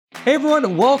Hey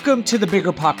everyone, welcome to the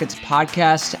Bigger Pockets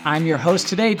podcast. I'm your host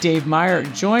today, Dave Meyer,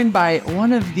 joined by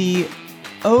one of the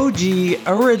OG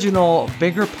original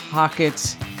Bigger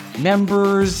Pockets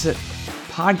members,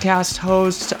 podcast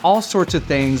hosts, all sorts of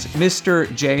things,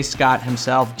 Mr. Jay Scott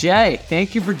himself. Jay,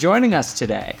 thank you for joining us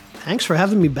today. Thanks for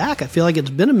having me back. I feel like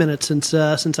it's been a minute since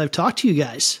I've talked to you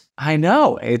guys. I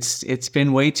know, it's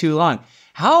been way too long.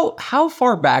 How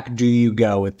far back do you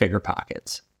go with Bigger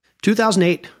Pockets?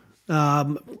 2008.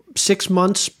 6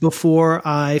 months before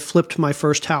I flipped my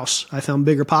first house, I found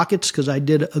Bigger Pockets because I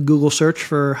did a Google search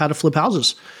for how to flip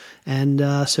houses. And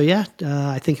I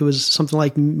think it was something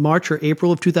like March or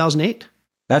April of 2008.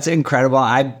 That's incredible.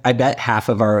 I bet half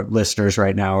of our listeners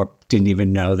right now didn't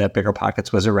even know that Bigger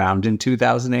Pockets was around in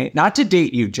 2008. Not to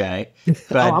date you, Jay,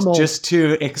 but just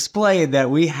to explain that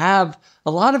we have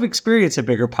a lot of experience at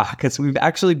Bigger Pockets. We've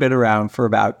actually been around for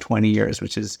about 20 years,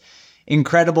 which is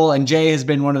incredible. And Jay has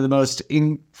been one of the most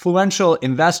influential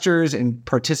investors and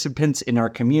participants in our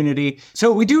community.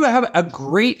 So we do have a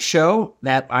great show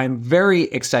that I'm very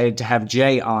excited to have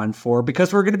Jay on for,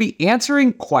 because we're going to be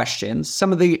answering questions,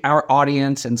 some of our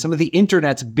audience and some of the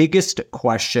internet's biggest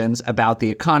questions about the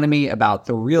economy, about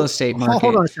the real estate market.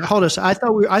 Hold on. I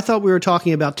thought we were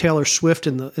talking about Taylor Swift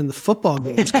in the football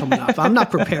games coming up. I'm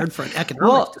not prepared for an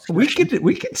economic discussion.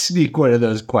 we could sneak one of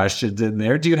those questions in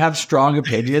there. Do you have strong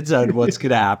opinions on what's going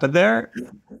to happen there?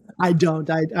 I don't.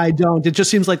 It just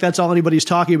seems like that's all anybody's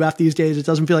talking about these days. It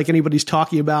doesn't feel like anybody's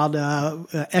talking about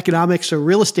economics or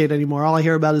real estate anymore. All I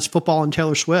hear about is football and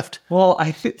Taylor Swift. Well,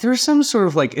 I think there's some sort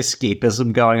of like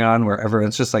escapism going on where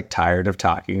everyone's just like tired of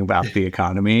talking about the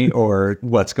economy or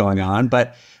what's going on.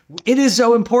 But it is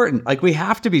so important. Like, we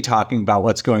have to be talking about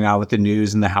what's going on with the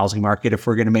news and the housing market if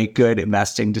we're going to make good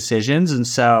investing decisions. And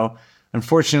so,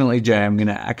 unfortunately, Jay, I'm going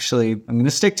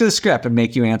to stick to the script and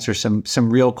make you answer some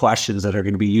real questions that are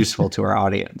going to be useful to our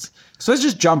audience. So let's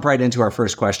just jump right into our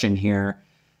first question here.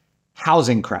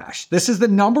 Housing crash. This is the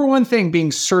number one thing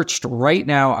being searched right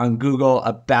now on Google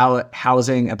about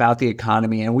housing, about the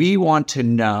economy. And we want to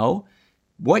know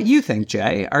what you think,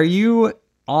 Jay. Are you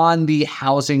on the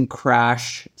housing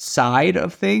crash side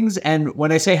of things? And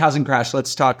when I say housing crash,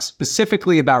 let's talk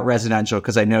specifically about residential,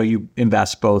 because I know you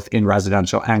invest both in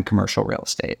residential and commercial real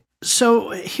estate. So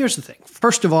here's the thing.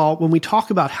 First of all, when we talk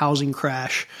about housing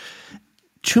crash,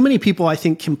 too many people, I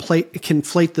think,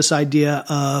 conflate this idea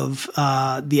of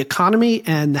the economy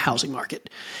and the housing market.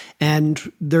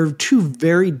 And they're two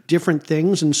very different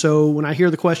things. And so when I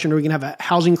hear the question, are we going to have a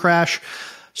housing crash?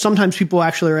 Sometimes people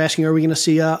actually are asking, are we going to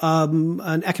see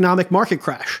an economic market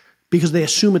crash? Because they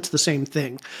assume it's the same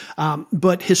thing.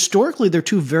 But historically, they're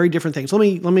two very different things.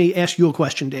 Let me ask you a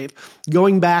question, Dave.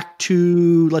 Going back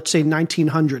to, let's say,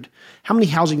 1900, how many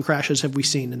housing crashes have we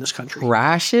seen in this country?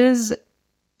 Crashes?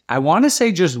 I want to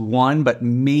say just one, but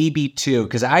maybe two,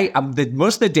 because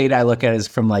most of the data I look at is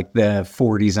from like the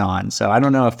 40s on. So I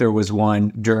don't know if there was one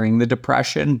during the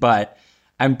Depression, but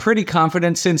I'm pretty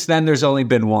confident since then there's only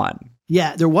been one.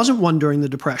 Yeah, there wasn't one during the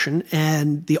Depression,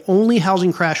 and the only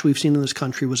housing crash we've seen in this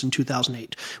country was in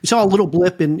 2008. We saw a little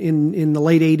blip in the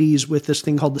late 80s with this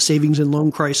thing called the savings and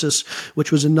loan crisis, which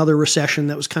was another recession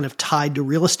that was kind of tied to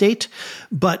real estate.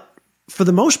 But for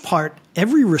the most part,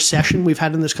 every recession we've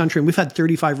had in this country, and we've had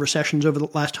 35 recessions over the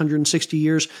last 160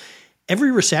 years,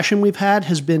 every recession we've had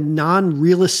has been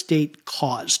non-real estate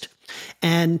caused.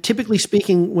 And typically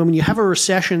speaking, when you have a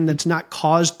recession that's not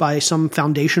caused by some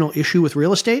foundational issue with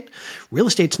real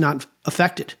estate's not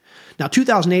affected. Now,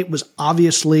 2008 was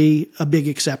obviously a big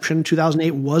exception.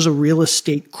 2008 was a real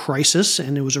estate crisis,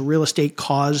 and it was a real estate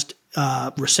caused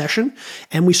recession,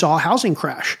 and we saw a housing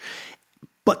crash.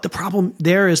 But the problem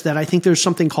there is that I think there's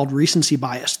something called recency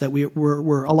bias that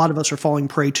we're a lot of us are falling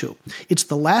prey to. It's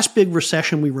the last big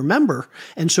recession we remember,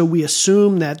 and so we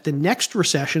assume that the next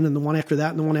recession and the one after that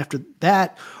and the one after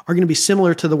that are going to be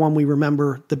similar to the one we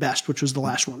remember the best, which was the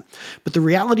last one. But the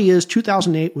reality is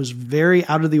 2008 was very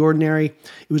out of the ordinary.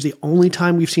 It was the only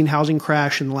time we've seen housing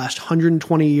crash in the last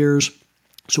 120 years.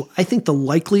 So I think the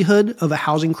likelihood of a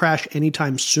housing crash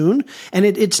anytime soon, and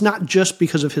it's not just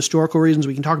because of historical reasons,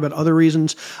 we can talk about other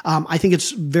reasons. I think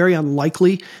it's very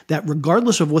unlikely that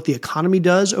regardless of what the economy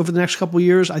does over the next couple of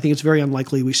years, I think it's very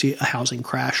unlikely we see a housing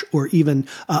crash or even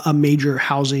a major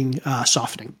housing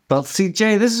softening. Well, see,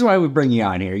 Jay, this is why we bring you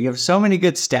on here. You have so many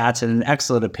good stats and an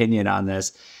excellent opinion on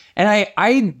this. And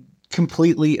I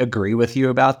completely agree with you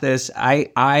about this.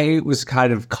 I was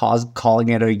kind of calling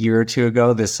it a year or two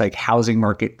ago, this like housing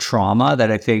market trauma that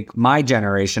I think my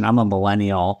generation, I'm a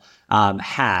millennial,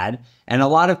 had. And a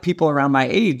lot of people around my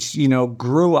age,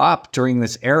 grew up during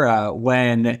this era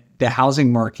when the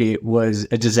housing market was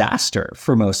a disaster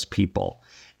for most people.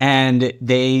 And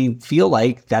they feel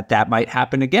like that might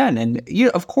happen again. And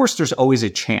of course, there's always a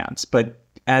chance. But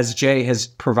as Jay has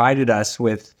provided us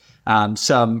with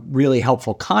some really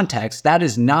helpful context, that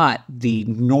is not the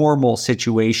normal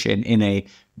situation in a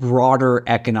broader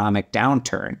economic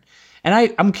downturn.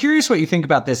 And I'm curious what you think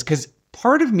about this, because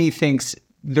part of me thinks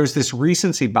there's this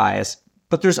recency bias,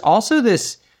 but there's also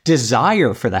this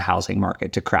desire for the housing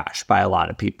market to crash by a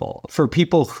lot of people. For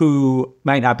people who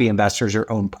might not be investors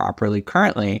or own properly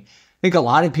currently, I think a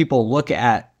lot of people look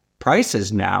at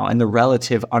prices now and the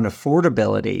relative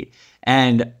unaffordability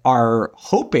and are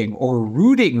hoping or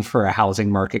rooting for a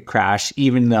housing market crash,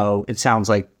 even though it sounds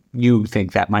like you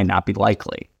think that might not be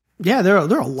likely. Yeah, there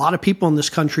are a lot of people in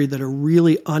this country that are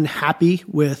really unhappy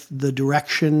with the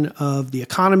direction of the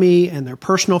economy and their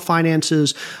personal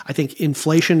finances. I think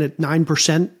inflation at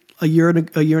 9% a year and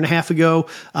a half ago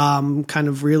kind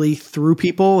of really threw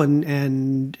people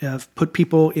and put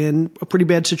people in a pretty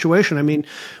bad situation. I mean,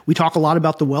 we talk a lot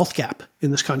about the wealth gap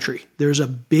in this country. There's a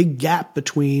big gap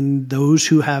between those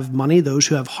who have money, those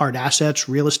who have hard assets,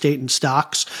 real estate and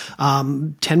stocks.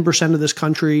 10% of this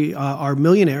country are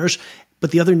millionaires, but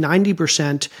the other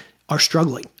 90% are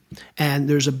struggling. And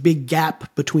there's a big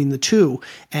gap between the two.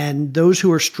 And those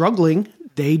who are struggling,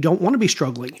 they don't want to be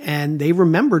struggling. And they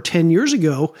remember 10 years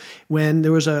ago when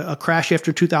there was a crash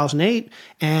after 2008,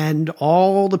 and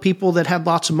all the people that had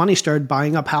lots of money started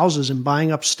buying up houses and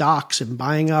buying up stocks and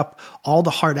buying up all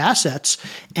the hard assets.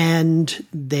 And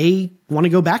they want to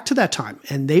go back to that time,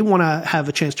 and they want to have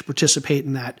a chance to participate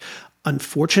in that.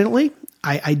 Unfortunately,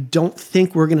 I don't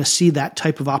think we're going to see that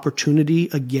type of opportunity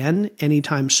again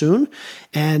anytime soon.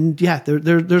 And yeah,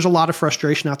 there's a lot of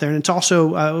frustration out there. And it's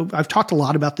also, I've talked a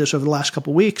lot about this over the last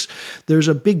couple of weeks. There's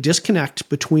a big disconnect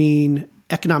between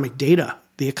economic data.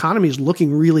 The economy is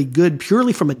looking really good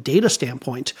purely from a data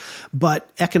standpoint, but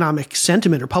economic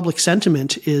sentiment or public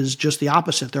sentiment is just the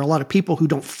opposite. There are a lot of people who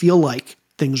don't feel like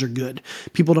things are good.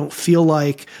 People don't feel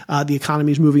like the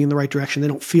economy is moving in the right direction. They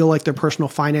don't feel like their personal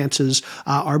finances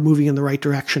are moving in the right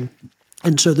direction.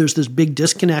 And so there's this big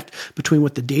disconnect between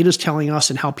what the data is telling us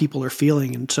and how people are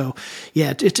feeling. And so,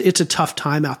 yeah, it's a tough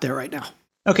time out there right now.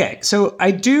 Okay, so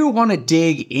I do want to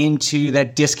dig into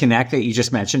that disconnect that you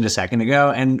just mentioned a second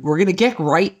ago, and we're going to get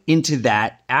right into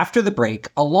that after the break,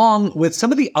 along with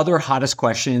some of the other hottest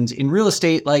questions in real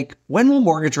estate, like when will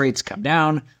mortgage rates come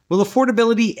down? Will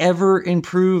affordability ever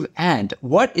improve? And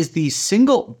what is the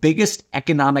single biggest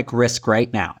economic risk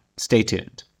right now? Stay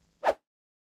tuned.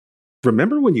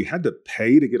 Remember when you had to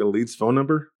pay to get a lead's phone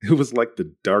number? It was like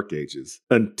the dark ages,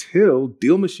 until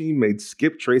Deal Machine made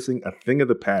skip tracing a thing of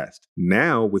the past.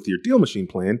 Now, with your Deal Machine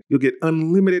plan, you'll get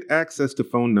unlimited access to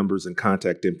phone numbers and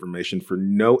contact information for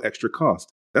no extra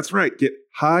cost. That's right, get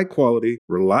high-quality,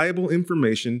 reliable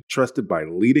information trusted by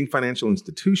leading financial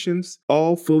institutions,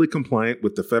 all fully compliant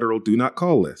with the federal Do Not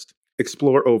Call list.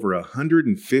 Explore over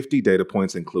 150 data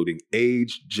points, including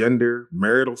age, gender,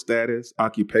 marital status,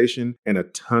 occupation, and a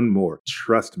ton more.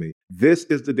 Trust me, this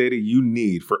is the data you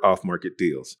need for off-market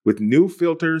deals. With new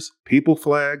filters, people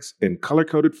flags, and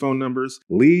color-coded phone numbers,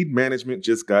 lead management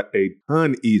just got a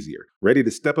ton easier. Ready to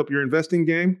step up your investing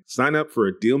game? Sign up for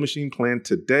a Deal Machine plan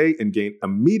today and gain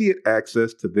immediate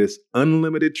access to this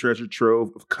unlimited treasure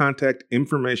trove of contact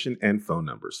information and phone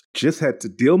numbers. Just head to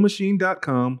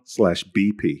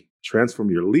DealMachine.com/BP. Transform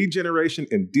your lead generation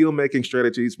and deal-making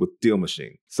strategies with Deal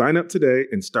Machine. Sign up today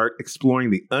and start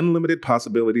exploring the unlimited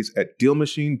possibilities at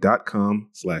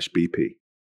DealMachine.com/BP.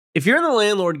 If you're in the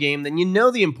landlord game, then you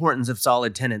know the importance of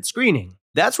solid tenant screening.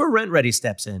 That's where RentRedi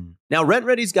steps in. Now,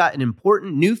 RentRedi's got an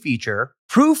important new feature,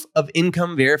 proof of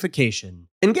income verification.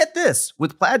 And get this,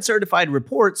 with Plaid certified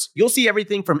reports, you'll see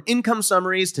everything from income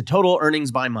summaries to total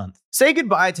earnings by month. Say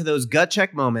goodbye to those gut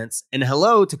check moments and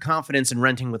hello to confidence in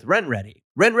renting with RentRedi.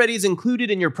 RentRedi is included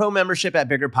in your pro membership at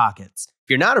BiggerPockets. If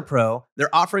you're not a pro,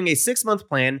 they're offering a 6-month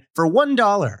plan for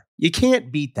 $1. You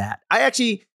can't beat that. I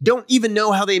actually don't even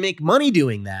know how they make money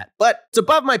doing that, but it's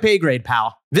above my pay grade,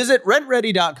 pal. Visit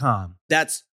rentredi.com.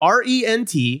 That's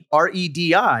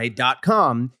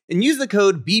RENTREDI.com and use the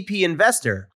code BP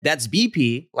Investor. That's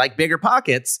BP, like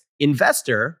BiggerPockets,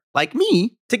 Investor, like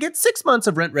me, to get 6 months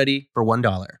of RentRedi for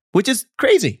 $1, which is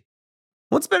crazy.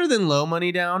 What's better than low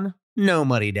money down? No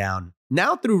money down.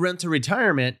 Now through Rent to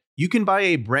Retirement, you can buy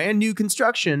a brand new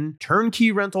construction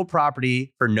turnkey rental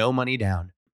property for no money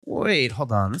down. Wait,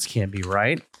 hold on. This can't be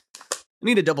right. I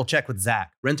need to double check with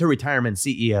Zach, Rent to Retirement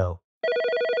CEO.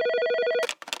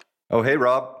 Oh, hey,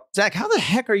 Rob. Zach, how the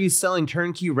heck are you selling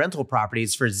turnkey rental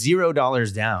properties for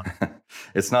 $0 down?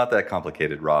 It's not that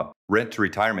complicated, Rob. Rent to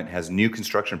Retirement has new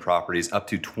construction properties up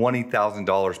to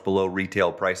 $20,000 below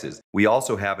retail prices. We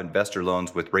also have investor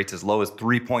loans with rates as low as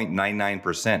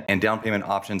 3.99% and down payment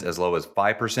options as low as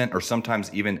 5% or sometimes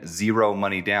even zero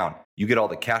money down. You get all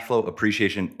the cash flow,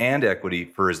 appreciation, and equity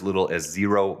for as little as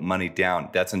zero money down.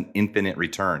 That's an infinite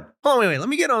return. Oh, wait, let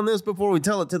me get on this before we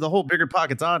tell it to the whole Bigger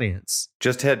Pockets audience.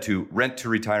 Just head to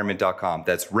renttoretirement.com.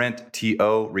 That's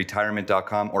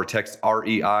renttoretirement.com or text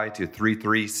REI to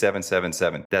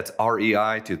 33777. That's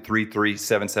REI to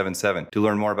 33777 to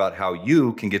learn more about how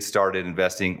you can get started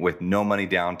investing with no money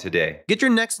down today. Get your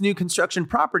next new construction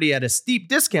property at a steep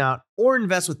discount or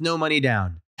invest with no money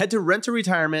down. Head to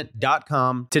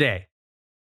renttoretirement.com today.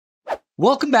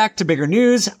 Welcome back to Bigger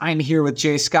News. I'm here with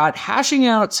Jay Scott, hashing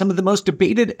out some of the most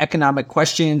debated economic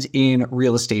questions in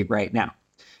real estate right now.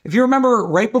 If you remember,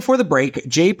 right before the break,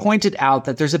 Jay pointed out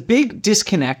that there's a big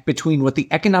disconnect between what the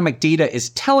economic data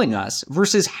is telling us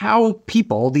versus how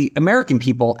people, the American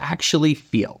people, actually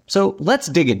feel. So let's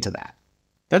dig into that.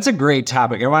 That's a great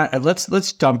topic.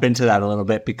 Let's dump into that a little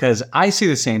bit because I see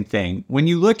the same thing. When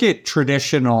you look at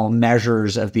traditional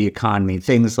measures of the economy,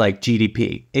 things like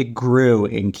GDP, it grew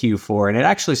in Q4 and it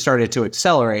actually started to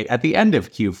accelerate at the end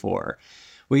of Q4.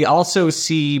 We also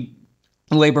see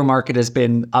the labor market has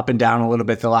been up and down a little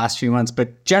bit the last few months,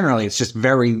 but generally it's just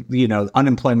very,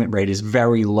 unemployment rate is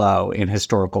very low in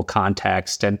historical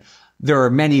context. And there are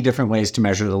many different ways to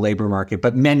measure the labor market,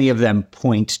 but many of them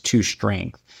point to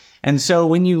strength. And so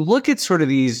when you look at sort of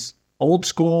these old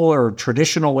school or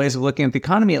traditional ways of looking at the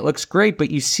economy, it looks great,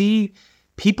 but you see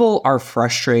people are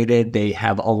frustrated. They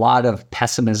have a lot of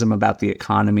pessimism about the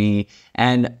economy.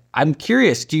 And I'm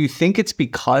curious, do you think it's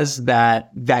because that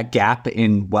gap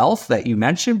in wealth that you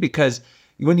mentioned? Because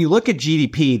when you look at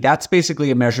GDP, that's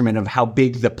basically a measurement of how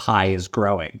big the pie is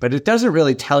growing, but it doesn't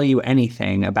really tell you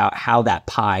anything about how that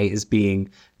pie is being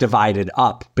divided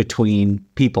up between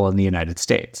people in the United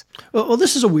States. Well,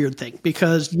 this is a weird thing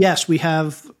because, yes, we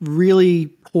have really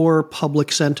poor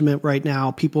public sentiment right now,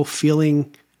 people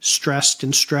feeling stressed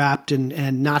and strapped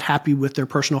and not happy with their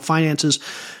personal finances,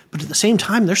 but at the same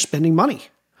time, they're spending money.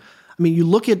 I mean, you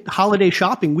look at holiday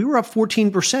shopping, we were up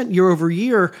 14% year over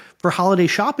year for holiday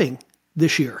shopping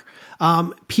this year.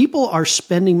 People are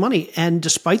spending money. And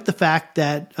despite the fact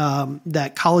that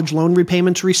that college loan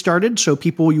repayments restarted, so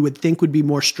people you would think would be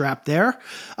more strapped there,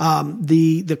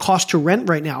 the cost to rent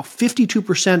right now,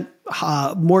 52%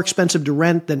 more expensive to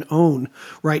rent than own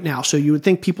right now. So you would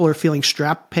think people are feeling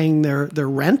strapped paying their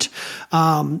rent.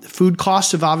 Food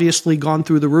costs have obviously gone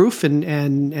through the roof.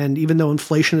 And even though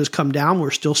inflation has come down, we're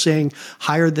still seeing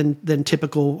higher than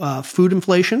typical food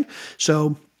inflation.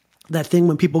 So that thing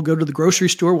when people go to the grocery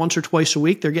store once or twice a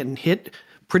week, they're getting hit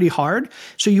pretty hard.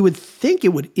 So you would think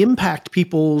it would impact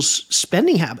people's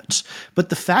spending habits. But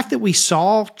the fact that we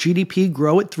saw GDP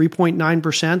grow at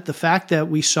 3.9%, the fact that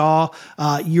we saw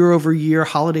year over year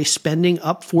holiday spending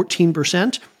up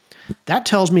 14%, that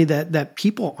tells me that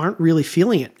people aren't really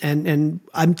feeling it. And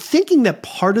I'm thinking that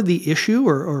part of the issue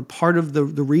or part of the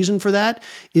reason for that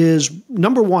is,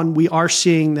 number one, we are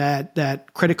seeing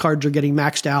that credit cards are getting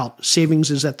maxed out.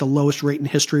 Savings is at the lowest rate in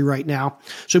history right now.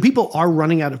 So people are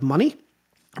running out of money.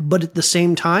 But at the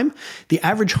same time, the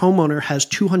average homeowner has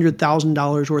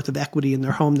 $200,000 worth of equity in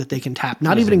their home that they can tap,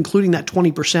 not even including that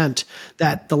 20%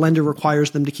 that the lender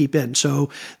requires them to keep in. So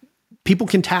people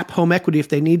can tap home equity if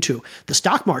they need to. The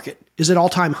stock market is at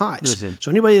all-time highs. So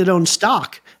anybody that owns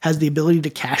stock has the ability to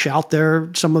cash out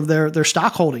some of their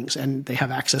stock holdings, and they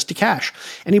have access to cash.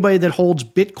 Anybody that holds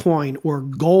Bitcoin or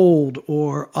gold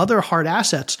or other hard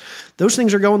assets, those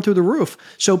things are going through the roof.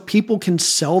 So people can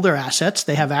sell their assets,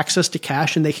 they have access to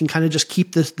cash, and they can kind of just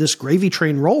keep this gravy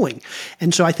train rolling.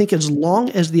 And so I think as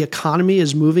long as the economy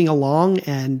is moving along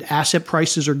and asset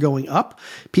prices are going up,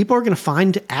 people are going to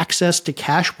find access to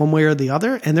cash one way or the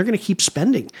other, and they're going to keep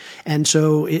spending. And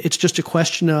so it's just a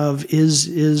question of,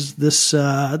 is this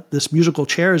musical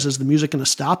chairs, is the music going to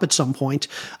stop at some point,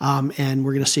 and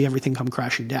we're going to see everything come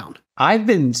crashing down? I've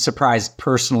been surprised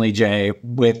personally, Jay,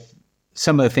 with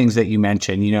some of the things that you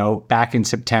mentioned. Back in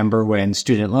September when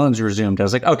student loans resumed, I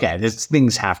was like, okay,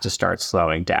 things have to start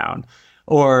slowing down.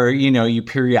 Or, you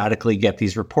periodically get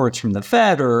these reports from the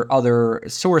Fed or other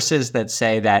sources that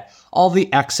say that all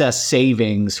the excess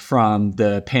savings from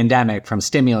the pandemic, from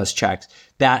stimulus checks,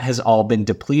 that has all been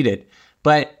depleted.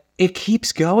 But it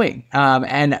keeps going.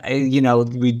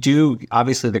 We do,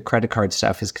 obviously the credit card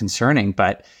stuff is concerning,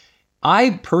 but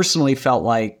I personally felt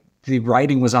like the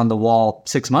writing was on the wall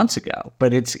 6 months ago,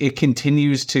 but it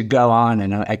continues to go on,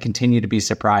 and I continue to be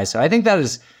surprised. So I think that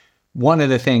is one of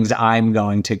the things I'm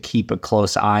going to keep a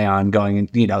close eye on going,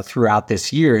 throughout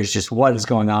this year is just what is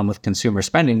going on with consumer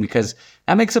spending, because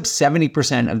that makes up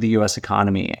 70% of the US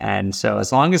economy. And so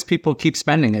as long as people keep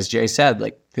spending, as Jay said,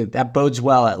 like that bodes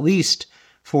well, at least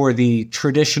for the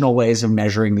traditional ways of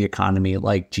measuring the economy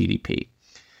like GDP.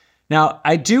 Now,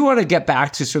 I do want to get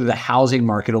back to sort of the housing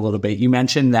market a little bit. You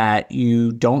mentioned that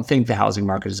you don't think the housing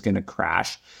market is going to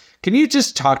crash. Can you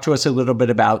just talk to us a little bit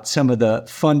about some of the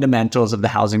fundamentals of the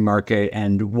housing market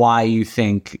and why you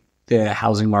think the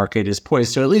housing market is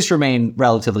poised to at least remain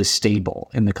relatively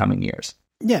stable in the coming years?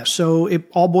 Yeah, so it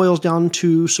all boils down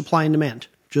to supply and demand.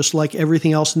 Just like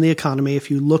everything else in the economy, if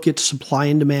you look at supply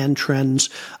and demand trends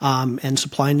and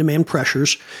supply and demand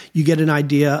pressures, you get an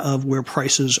idea of where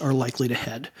prices are likely to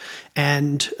head.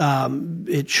 And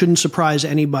it shouldn't surprise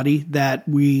anybody that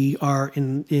we are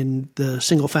in the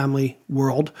single family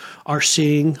world are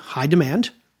seeing high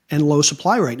demand and low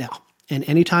supply right now. And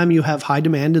anytime you have high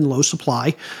demand and low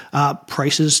supply,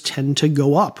 prices tend to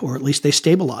go up, or at least they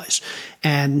stabilize.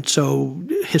 And so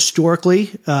historically,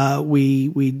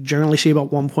 we generally see about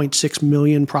 1.6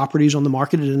 million properties on the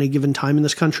market at any given time in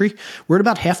this country. We're at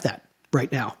about half that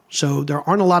right now. So there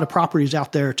aren't a lot of properties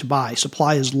out there to buy.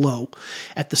 Supply is low.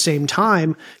 At the same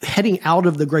time, heading out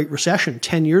of the Great Recession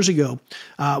 10 years ago,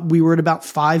 we were at about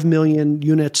 5 million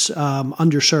units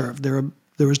underserved.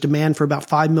 There was demand for about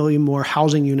 5 million more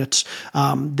housing units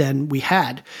than we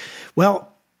had.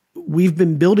 Well, we've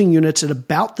been building units at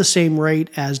about the same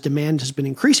rate as demand has been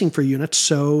increasing for units.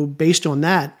 So based on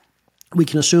that, we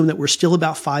can assume that we're still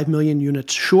about 5 million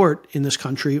units short in this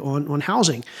country on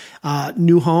housing.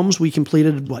 New homes, we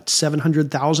completed,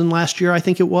 700,000 last year, I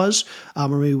think it was, or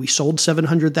maybe we sold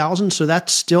 700,000. So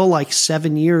that's still like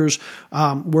 7 years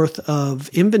worth of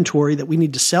inventory that we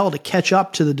need to sell to catch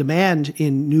up to the demand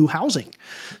in new housing.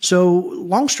 So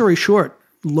long story short,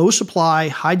 low supply,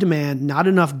 high demand, not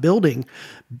enough building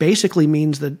basically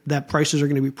means that prices are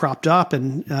going to be propped up.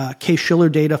 And Case-Shiller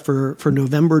data for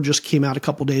November just came out a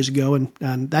couple days ago, and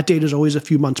that data is always a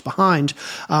few months behind.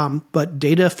 But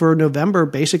data for November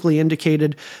basically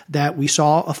indicated that we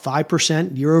saw a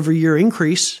 5% year-over-year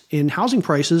increase in housing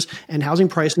prices, and housing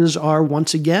prices are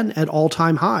once again at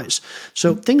all-time highs.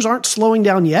 So things aren't slowing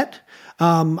down yet.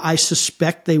 I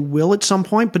suspect they will at some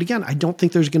point, but again, I don't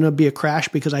think there's going to be a crash,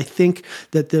 because I think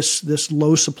that this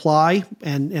low supply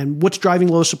and what's driving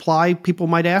low supply, people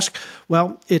might ask.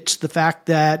 Well, it's the fact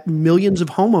that millions of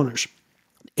homeowners,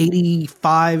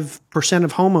 85%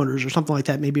 of homeowners or something like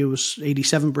that, maybe it was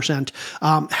 87%,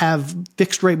 have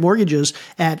fixed rate mortgages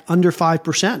at under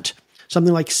 5%.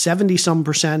 Something like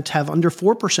 70-some% have under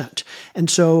 4%. And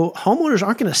so homeowners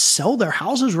aren't going to sell their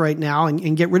houses right now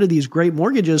and get rid of these great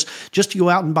mortgages just to go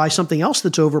out and buy something else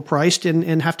that's overpriced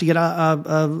and have to get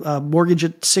a mortgage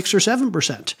at 6 or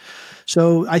 7%.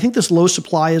 So I think this low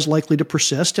supply is likely to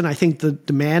persist. And I think the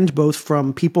demand, both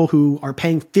from people who are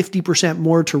paying 50%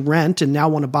 more to rent and now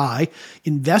want to buy,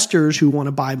 investors who want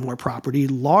to buy more property,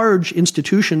 large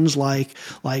institutions like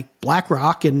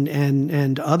BlackRock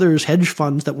and others, hedge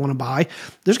funds that want to buy,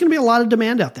 there's going to be a lot of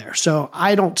demand out there. So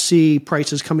I don't see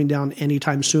prices coming down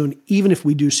anytime soon, even if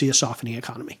we do see a softening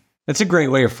economy. That's a great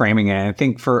way of framing it. I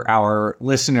think for our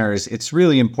listeners, it's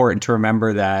really important to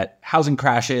remember that housing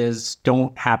crashes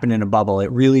don't happen in a bubble.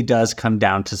 It really does come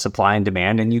down to supply and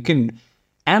demand, and you can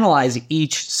analyze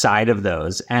each side of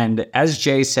those. And as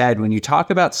Jay said, when you talk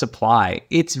about supply,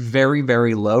 it's very,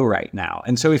 very low right now.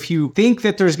 And so if you think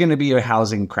that there's going to be a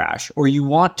housing crash, or you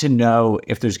want to know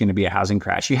if there's going to be a housing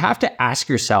crash, you have to ask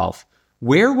yourself,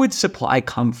 where would supply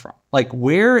come from? Like,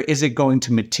 where is it going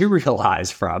to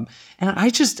materialize from? And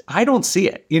I don't see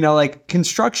it.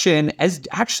 Construction is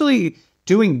actually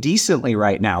doing decently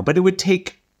right now, but it would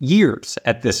take years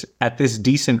at this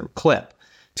decent clip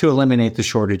to eliminate the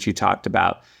shortage you talked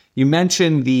about. You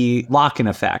mentioned the lock-in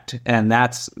effect, and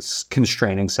that's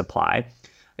constraining supply.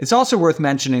 It's also worth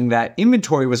mentioning that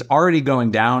inventory was already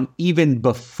going down even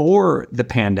before the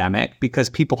pandemic because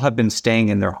people have been staying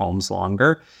in their homes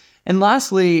longer. And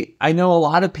lastly, I know a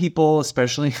lot of people,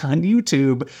 especially on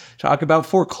YouTube, talk about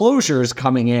foreclosures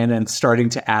coming in and starting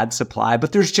to add supply,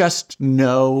 but there's just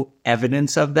no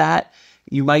evidence of that.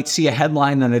 You might see a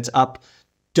headline that it's up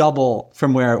double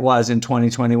from where it was in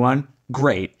 2021.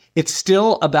 Great. It's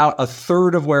still about a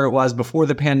third of where it was before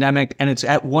the pandemic, and it's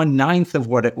at 1/9 of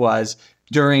what it was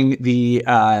during the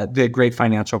great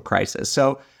financial crisis.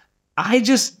 So I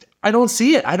don't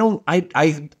see it.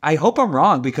 I hope I'm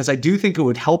wrong, because I do think it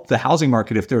would help the housing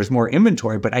market if there was more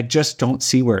inventory, but I just don't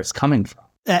see where it's coming from.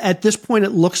 At this point,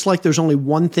 it looks like there's only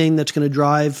one thing that's going to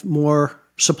drive more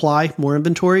supply, more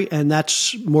inventory, and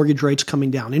that's mortgage rates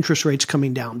coming down, interest rates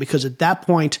coming down, because at that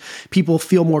point, people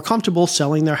feel more comfortable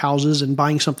selling their houses and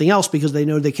buying something else because they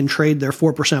know they can trade their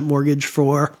 4% mortgage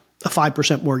for a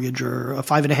 5% mortgage or a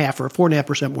 5.5% or a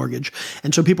 4.5% mortgage.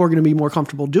 And so people are going to be more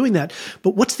comfortable doing that.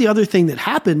 But what's the other thing that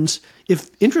happens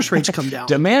if interest rates come down?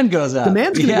 Demand goes up.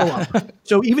 Demand's going to go up.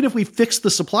 So even if we fix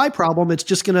the supply problem, it's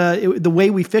just the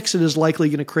way we fix it is likely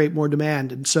going to create more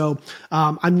demand. And so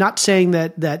I'm not saying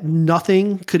that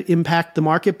nothing could impact the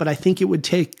market, but I think it would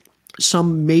take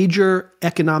some major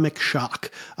economic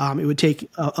shock. It would take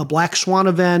a black swan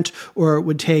event, or it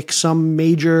would take some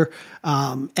major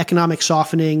economic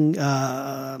softening,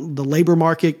 the labor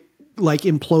market like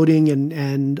imploding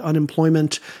and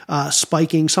unemployment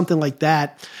spiking, something like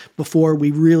that, before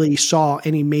we really saw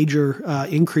any major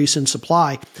increase in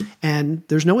supply. And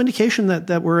there's no indication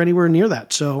that we're anywhere near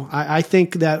that. So I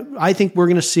think we're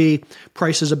going to see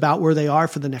prices about where they are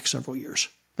for the next several years.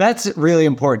 That's really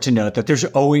important to note, that there's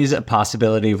always a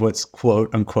possibility of what's quote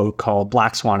unquote called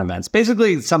black swan events.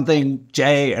 Basically something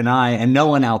Jay and I and no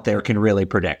one out there can really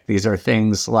predict. These are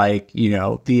things like,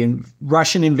 the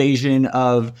Russian invasion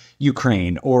of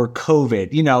Ukraine or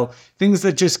COVID, things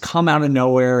that just come out of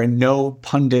nowhere and no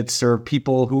pundits or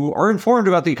people who are informed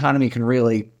about the economy can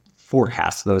really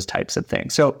forecast those types of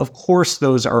things. So of course,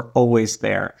 those are always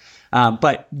there.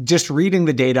 But just reading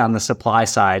the data on the supply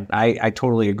side, I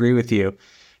totally agree with you.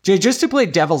 Jay, just to play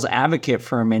devil's advocate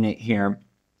for a minute here,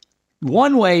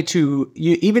 one way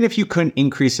even if you couldn't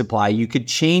increase supply, you could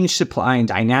change supply and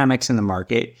dynamics in the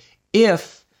market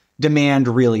if demand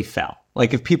really fell.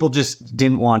 Like if people just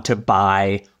didn't want to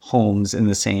buy homes in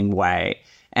the same way.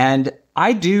 And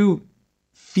I do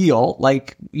feel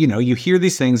like, you hear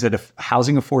these things that if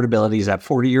housing affordability is at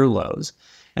 40-year lows.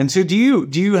 And so do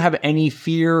you have any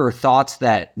fear or thoughts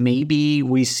that maybe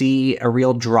we see a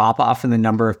real drop off in the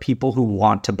number of people who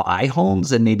want to buy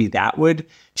homes, and maybe that would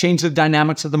change the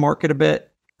dynamics of the market a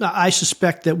bit? I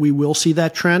suspect that we will see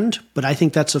that trend, but I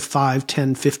think that's a 5,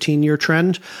 10, 15-year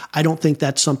trend. I don't think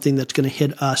that's something that's going to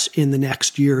hit us in the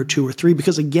next year or 2 or 3,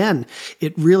 because again,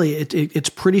 it's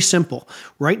pretty simple.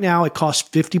 Right now, it costs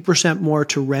 50% more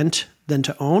to rent than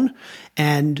to own.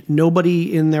 And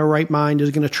nobody in their right mind is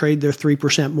going to trade their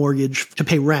 3% mortgage to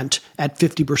pay rent at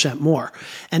 50% more.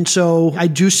 And so I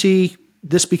do see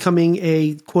this becoming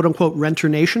a quote unquote renter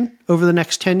nation over the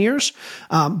next 10 years.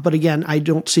 But again, I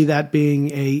don't see that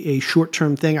being a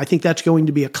short-term thing. I think that's going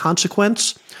to be a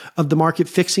consequence of the market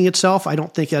fixing itself. I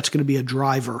don't think that's going to be a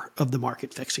driver of the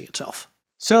market fixing itself.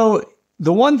 So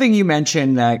the one thing you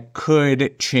mentioned that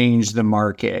could change the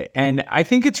market, and I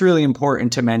think it's really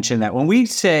important to mention that when we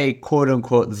say quote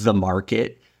unquote the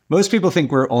market, most people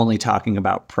think we're only talking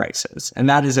about prices, and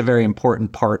that is a very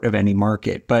important part of any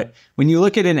market. But when you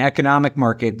look at an economic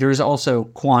market, there's also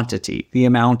quantity, the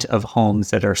amount of homes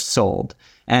that are sold.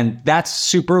 And that's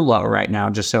super low right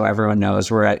now, just so everyone knows.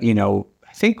 We're at,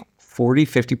 I think 40,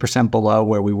 50% below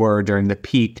where we were during the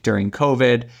peak during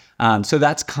COVID. So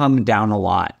that's come down a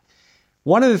lot.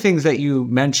 One of the things that you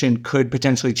mentioned could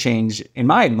potentially change, in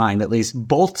my mind at least,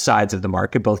 both sides of the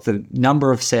market, both the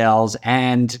number of sales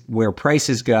and where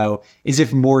prices go, is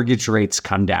if mortgage rates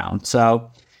come down.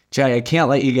 So, Jay, I can't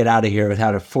let you get out of here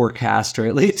without a forecast or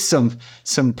at least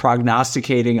some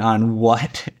prognosticating on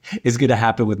what is going to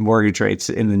happen with mortgage rates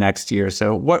in the next year.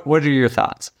 So what are your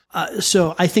thoughts?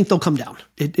 So I think they'll come down.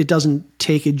 It doesn't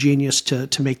take a genius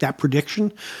to make that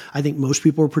prediction. I think most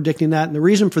people are predicting that. And the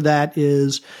reason for that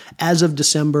is, as of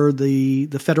December, the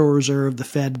Federal Reserve, the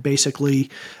Fed, basically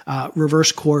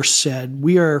reverse course said,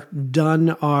 we are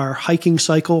done our hiking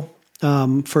cycle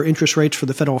for interest rates for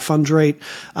the federal funds rate.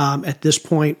 At this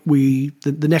point,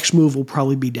 the next move will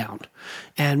probably be down.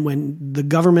 And when the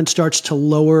government starts to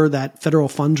lower that federal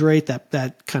funds rate,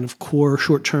 that kind of core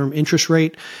short-term interest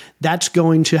rate, that's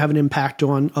going to have an impact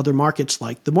on other markets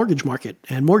like the mortgage market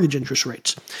and mortgage interest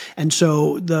rates. And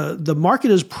so the market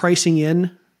is pricing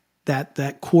in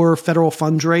that core federal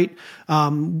funds rate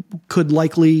could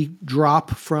likely drop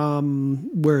from,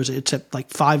 where is it? It's at like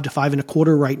 5 to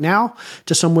 5.25 right now,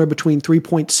 to somewhere between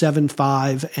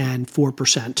 3.75 and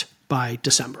 4% by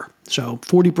December. So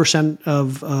 40%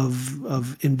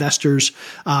 of investors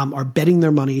are betting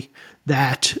their money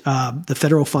that the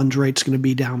federal funds rate is going to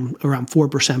be down around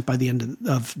 4% by the end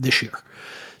of this year.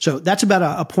 So that's about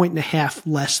a 1.5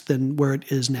 less than where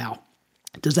it is now.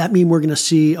 Does that mean we're going to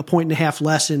see a 1.5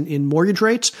 less in mortgage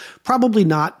rates? Probably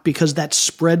not, because that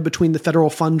spread between the federal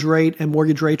funds rate and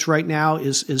mortgage rates right now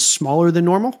is smaller than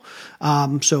normal.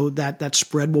 So that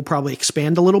spread will probably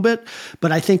expand a little bit.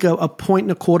 But I think a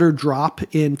 1.25 drop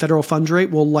in federal funds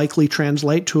rate will likely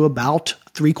translate to about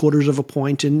 3/4 of a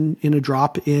point in a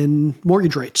drop in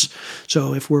mortgage rates.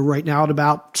 So if we're right now at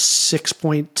about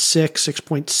 6.6,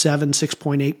 6.7,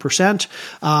 6.8%,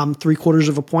 3/4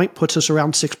 of a point puts us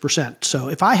around 6%. So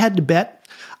if I had to bet,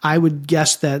 I would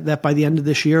guess that by the end of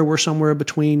this year, we're somewhere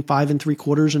between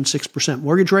 5.75% and 6%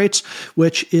 mortgage rates,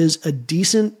 which is a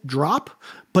decent drop,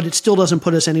 but it still doesn't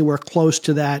put us anywhere close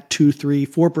to that 2, 3,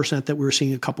 4% that we were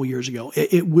seeing a couple years ago.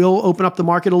 It will open up the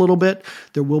market a little bit.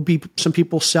 There will be some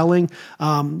people selling.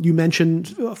 You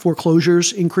mentioned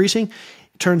foreclosures increasing.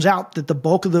 It turns out that the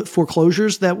bulk of the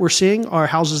foreclosures that we're seeing are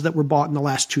houses that were bought in the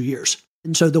last 2 years.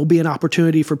 And so there'll be an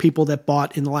opportunity for people that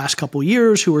bought in the last couple of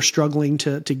years who are struggling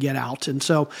to get out. And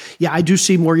so, yeah, I do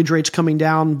see mortgage rates coming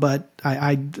down, but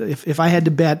if I had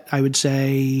to bet, I would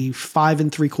say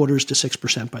 5.75% to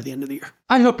 6% by the end of the year.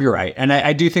 I hope you're right. And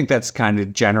I do think that's kind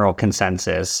of general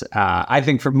consensus. I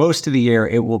think for most of the year,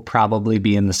 it will probably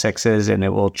be in the sixes and it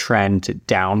will trend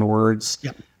downwards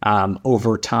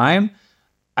over time.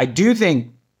 I do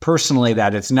think personally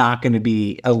that it's not going to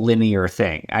be a linear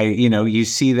thing. You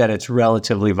see that it's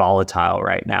relatively volatile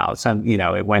right now.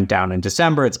 It went down in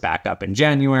December, it's back up in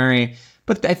January,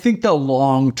 but I think the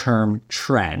long-term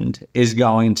trend is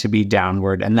going to be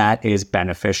downward, and that is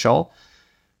beneficial.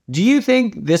 Do you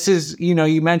think this is,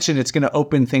 you mentioned it's going to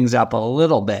open things up a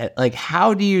little bit. Like,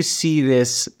 how do you see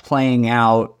this playing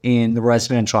out in the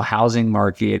residential housing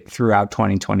market throughout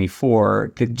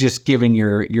 2024, just given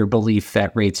your belief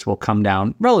that rates will come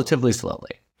down relatively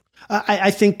slowly?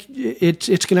 I think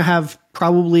it's going to have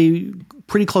probably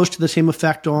pretty close to the same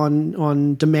effect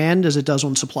on demand as it does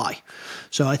on supply.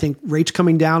 So I think rates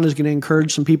coming down is going to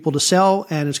encourage some people to sell,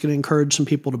 and it's going to encourage some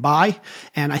people to buy.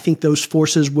 And I think those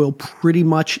forces will pretty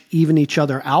much even each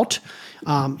other out.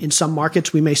 In some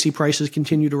markets, we may see prices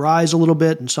continue to rise a little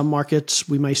bit. In some markets,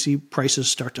 we may see prices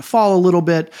start to fall a little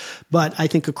bit. But I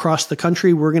think across the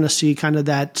country, we're going to see kind of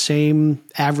that same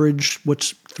average,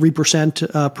 what's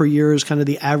 3% per year is kind of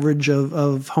the average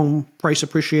of home price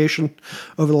appreciation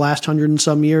over the last 100 and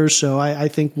some years. So I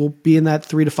think we'll be in that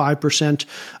 3 to 5%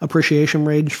 appreciation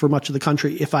range for much of the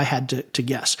country, if I had to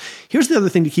guess. Here's the other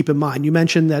thing to keep in mind. You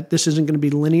mentioned that this isn't going to be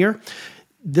linear.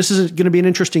 This is going to be an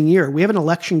interesting year. We have an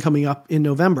election coming up in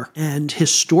November, and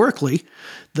historically,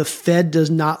 the Fed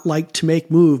does not like to make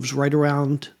moves right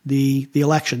around the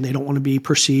election. They don't want to be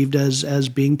perceived as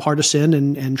being partisan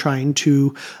and trying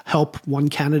to help one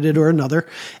candidate or another.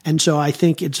 And so I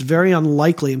think it's very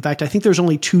unlikely. In fact, I think there's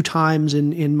only 2 times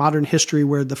in modern history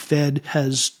where the Fed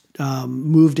has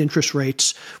moved interest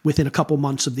rates within a couple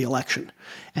months of the election.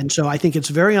 And so I think it's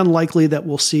very unlikely that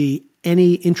we'll see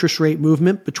any interest rate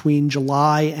movement between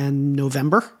July and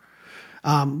November,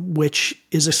 which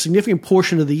is a significant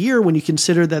portion of the year when you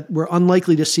consider that we're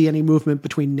unlikely to see any movement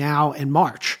between now and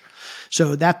March.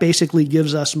 So that basically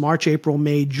gives us March, April,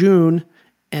 May, June,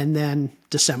 and then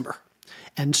December.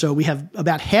 And so we have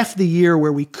about half the year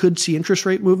where we could see interest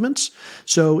rate movements.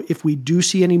 So if we do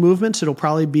see any movements, it'll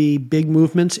probably be big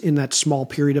movements in that small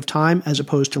period of time as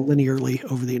opposed to linearly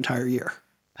over the entire year.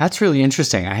 That's really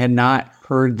interesting. I had not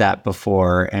heard that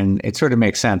before, and it sort of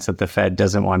makes sense that the Fed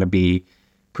doesn't want to be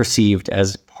perceived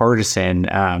as partisan.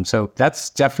 So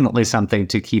that's definitely something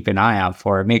to keep an eye out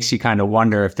for. It makes you kind of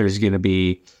wonder if there's going to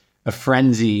be a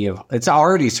frenzy of, it's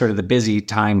already sort of the busy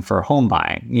time for home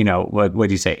buying. What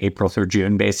do you say, April through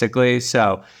June, basically?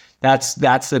 So that's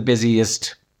the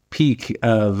busiest peak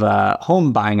of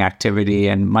home buying activity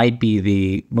and might be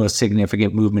the most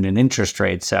significant movement in interest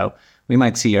rates. So we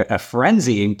might see a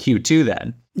frenzy in Q2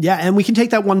 then. Yeah, and we can take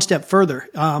that one step further.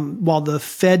 While the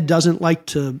Fed doesn't like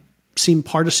to seem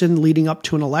partisan leading up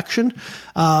to an election,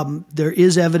 there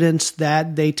is evidence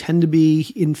that they tend to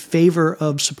be in favor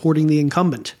of supporting the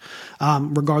incumbent,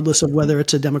 regardless of whether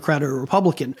it's a Democrat or a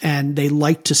Republican. And they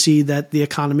like to see that the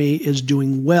economy is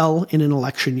doing well in an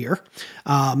election year.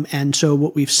 And so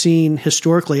what we've seen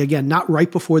historically, again, not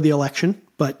right before the election,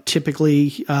 but typically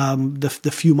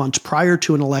the few months prior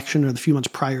to an election or the few months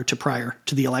prior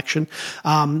to the election,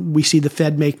 we see the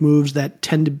Fed make moves that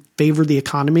tend to favor the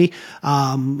economy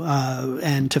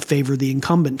and to favor the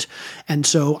incumbent. And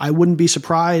so I wouldn't be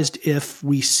surprised if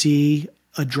we see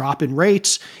a drop in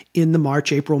rates in the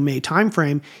March, April, May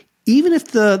timeframe, even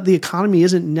if the economy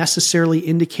isn't necessarily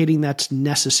indicating that's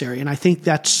necessary. And I think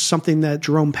that's something that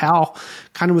Jerome Powell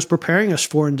kind of was preparing us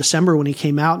for in December when he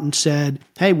came out and said,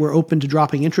 hey, we're open to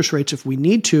dropping interest rates if we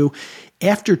need to.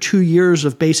 After 2 years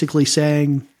of basically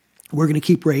saying, we're going to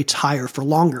keep rates higher for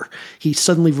longer, he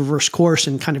suddenly reversed course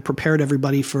and kind of prepared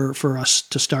everybody for us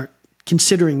to start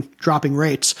considering dropping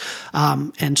rates.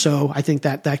 And so I think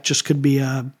that just could be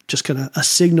just kind of a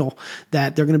signal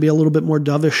that they're going to be a little bit more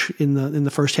dovish in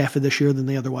the first half of this year than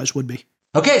they otherwise would be.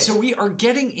 Okay, so we are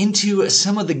getting into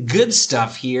some of the good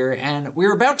stuff here, and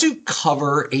we're about to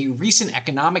cover a recent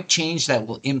economic change that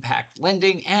will impact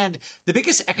lending and the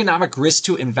biggest economic risk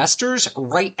to investors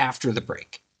right after the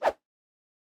break.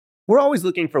 We're always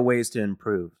looking for ways to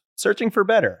improve, searching for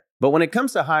better. But when it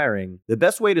comes to hiring, the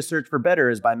best way to search for better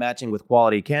is by matching with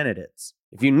quality candidates.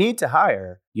 If you need to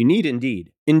hire, you need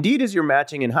Indeed. Indeed is your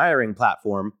matching and hiring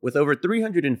platform with over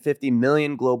 350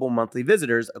 million global monthly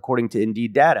visitors according to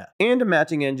Indeed data, and a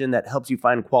matching engine that helps you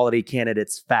find quality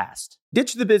candidates fast.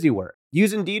 Ditch the busy work.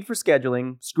 Use Indeed for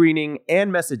scheduling, screening,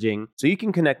 and messaging so you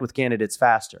can connect with candidates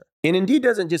faster. And Indeed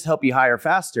doesn't just help you hire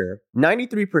faster.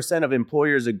 93% of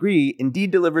employers agree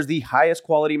Indeed delivers the highest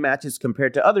quality matches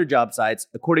compared to other job sites,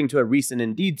 according to a recent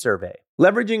Indeed survey.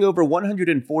 Leveraging over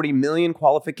 140 million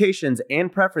qualifications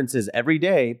and preferences every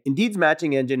day, Indeed's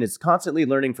matching engine is constantly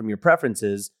learning from your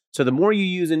preferences, so the more you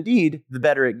use Indeed, the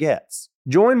better it gets.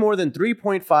 Join more than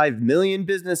 3.5 million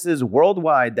businesses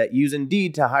worldwide that use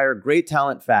Indeed to hire great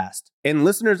talent fast. And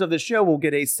listeners of the show will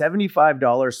get a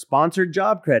 $75 sponsored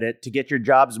job credit to get your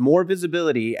jobs more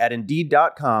visibility at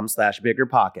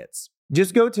Indeed.com/biggerpockets.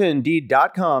 Just go to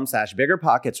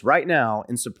Indeed.com/biggerpockets right now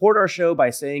and support our show by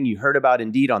saying you heard about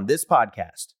Indeed on this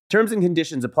podcast. Terms and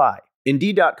conditions apply.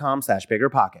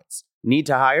 Indeed.com/biggerpockets. Need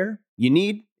to hire? You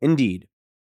need Indeed.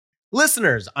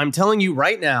 Listeners, I'm telling you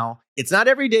right now, it's not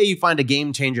every day you find a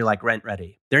game changer like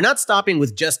RentRedi. They're not stopping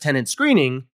with just tenant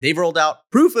screening. They've rolled out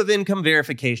proof of income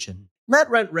verification. Let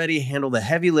RentRedi handle the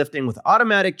heavy lifting with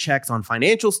automatic checks on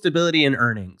financial stability and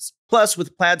earnings. Plus,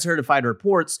 with Plaid certified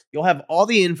reports, you'll have all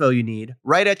the info you need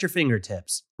right at your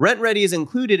fingertips. RentRedi is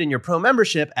included in your pro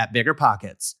membership at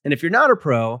BiggerPockets. And if you're not a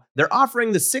pro, they're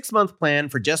offering the 6-month plan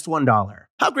for just $1.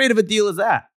 How great of a deal is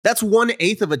that? That's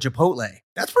 1/8 of a Chipotle.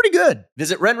 That's pretty good.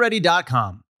 Visit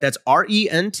rentredi.com. That's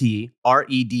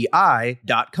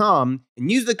RENTREDI.com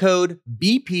and use the code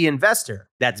BPInvestor.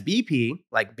 That's BP,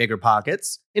 like Bigger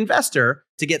Pockets, Investor,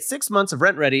 to get 6 months of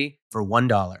RentRedi for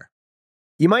 $1.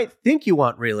 You might think you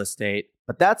want real estate,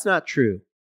 but that's not true.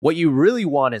 What you really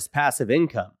want is passive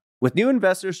income. With new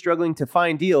investors struggling to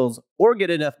find deals or get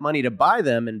enough money to buy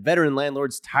them and veteran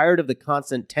landlords tired of the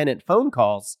constant tenant phone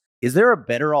calls, is there a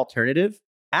better alternative?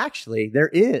 Actually,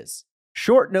 there is.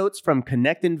 Short notes from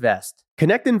Connect Invest.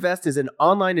 Connect Invest is an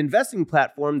online investing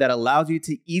platform that allows you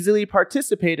to easily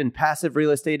participate in passive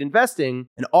real estate investing,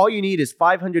 and all you need is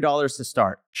 $500 to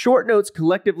start. Short Notes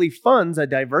collectively funds a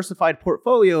diversified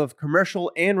portfolio of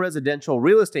commercial and residential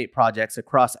real estate projects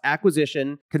across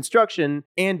acquisition, construction,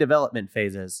 and development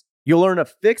phases. You'll earn a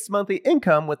fixed monthly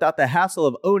income without the hassle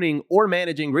of owning or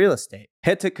managing real estate.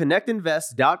 Head to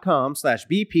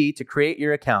connectinvest.com/BP to create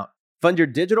your account. Fund your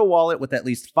digital wallet with at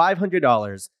least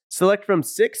 $500. Select from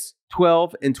 6,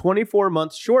 12, and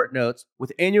 24-month short notes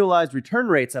with annualized return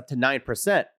rates up to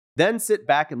 9%. Then sit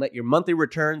back and let your monthly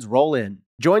returns roll in.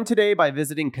 Join today by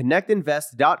visiting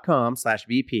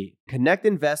connectinvest.com/BP.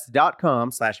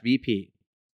 Connectinvest.com/BP.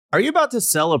 Are you about to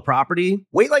sell a property?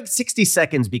 Wait like 60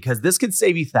 seconds because this could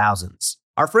save you thousands.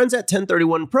 Our friends at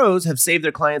 1031 Pros have saved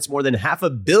their clients more than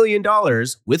 $500 million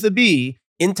with a B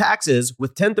in taxes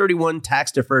with 1031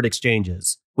 tax-deferred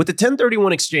exchanges. With the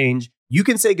 1031 exchange, you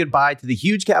can say goodbye to the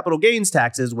huge capital gains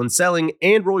taxes when selling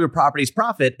and roll your property's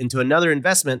profit into another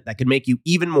investment that could make you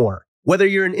even more. Whether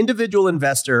you're an individual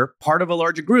investor, part of a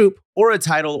larger group, or a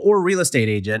title or real estate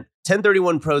agent,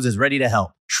 1031 Pros is ready to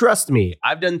help. Trust me,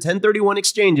 I've done 1031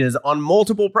 exchanges on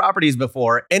multiple properties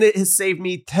before, and it has saved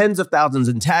me tens of thousands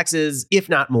in taxes, if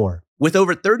not more. With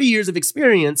over 30 years of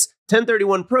experience,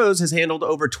 1031 Pros has handled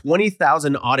over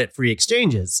 20,000 audit-free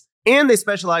exchanges. And they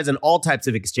specialize in all types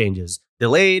of exchanges: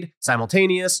 delayed,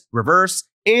 simultaneous, reverse,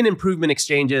 and improvement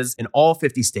exchanges in all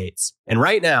 50 states. And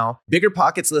right now, Bigger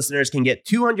Pockets listeners can get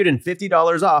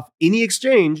 $250 off any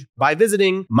exchange by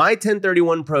visiting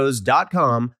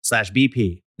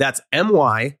my1031pros.com/BP. That's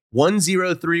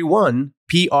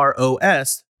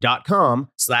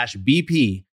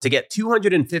my1031pros.com/BP to get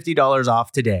 $250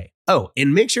 off today. Oh,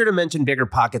 and make sure to mention Bigger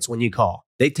Pockets when you call.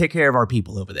 They take care of our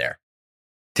people over there.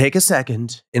 Take a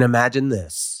second and imagine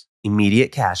this: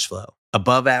 immediate cash flow,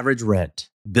 above average rent,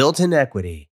 built-in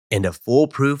equity, and a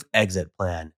foolproof exit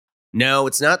plan. No,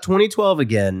 it's not 2012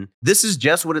 again. This is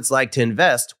just what it's like to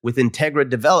invest with Integra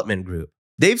Development Group.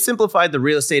 They've simplified the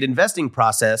real estate investing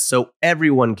process so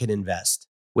everyone can invest.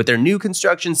 With their new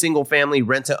construction single-family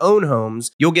rent-to-own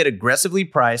homes, you'll get aggressively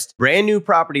priced, brand new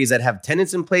properties that have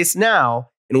tenants in place now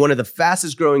in one of the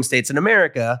fastest-growing states in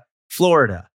America,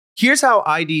 Florida. Here's how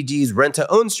IDG's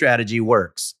rent-to-own strategy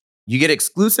works. You get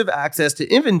exclusive access to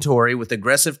inventory with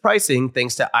aggressive pricing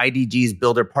thanks to IDG's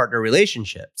builder-partner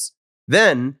relationships.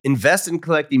 Then invest and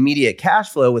collect immediate cash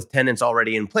flow with tenants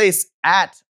already in place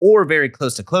at or very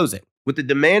close to closing. With the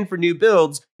demand for new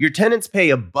builds, your tenants pay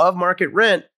above market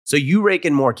rent, so you rake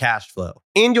in more cash flow.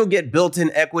 And you'll get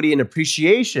built-in equity and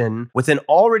appreciation with an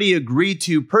already agreed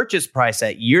to purchase price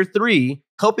at year 3,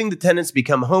 helping the tenants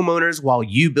become homeowners while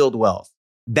you build wealth.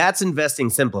 That's investing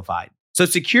simplified. So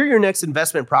secure your next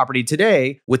investment property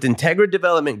today with Integra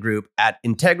Development Group at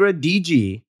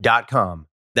IntegraDG.com.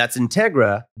 That's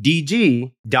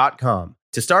IntegraDG.com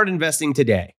to start investing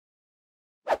today.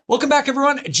 Welcome back,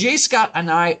 everyone. Jay Scott and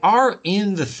I are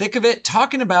in the thick of it,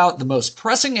 talking about the most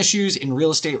pressing issues in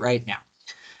real estate right now.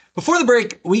 Before the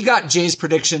break, we got Jay's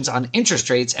predictions on interest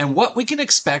rates and what we can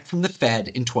expect from the Fed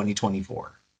in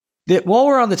 2024. While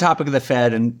we're on the topic of the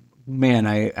Fed, and man,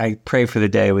 I pray for the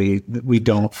day we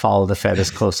don't follow the Fed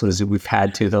as closely as we've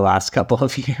had to the last couple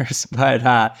of years,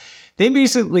 but they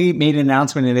basically made an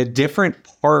announcement in a different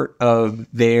part of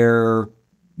their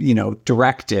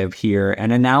directive here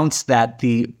and announced that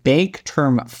the Bank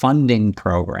Term Funding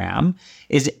Program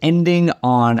is ending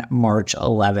on March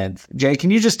 11th. Jay,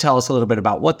 can you just tell us a little bit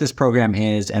about what this program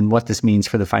is and what this means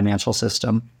for the financial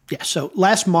system? Yeah, so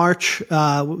last March,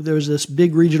 there was this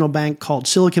big regional bank called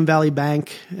Silicon Valley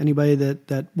Bank. Anybody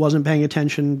that wasn't paying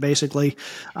attention, basically.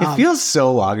 It feels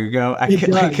so long ago.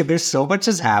 There's so much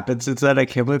has happened since then. I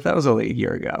can't believe that was only a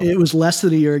year ago. It was less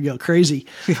than a year ago. Crazy.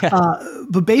 Yeah.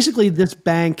 But basically, this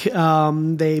bank,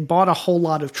 they bought a whole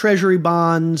lot of treasury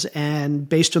bonds, and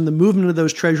based on the movement of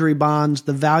those treasury bonds,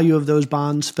 the value of those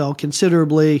bonds fell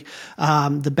considerably.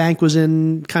 The bank was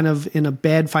in a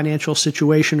bad financial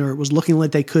situation, or it was looking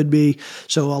like they could be.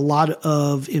 So a lot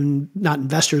of not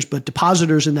investors, but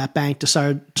depositors in that bank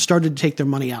started to take their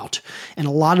money out. And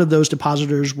a lot of those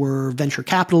depositors were venture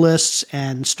capitalists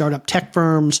and startup tech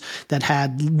firms that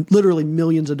had literally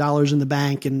millions of dollars in the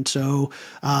bank. And so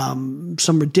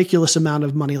some ridiculous amount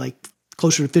of money, like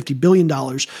closer to $50 billion,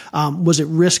 was at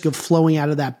risk of flowing out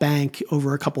of that bank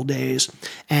over a couple days.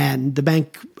 And the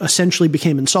bank essentially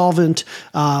became insolvent.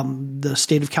 The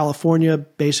state of California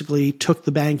basically took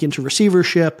the bank into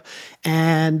receivership,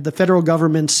 and the federal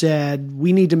government said,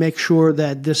 we need to make sure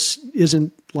that this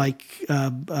isn't like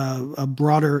a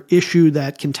broader issue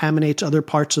that contaminates other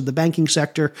parts of the banking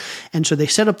sector. And so they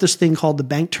set up this thing called the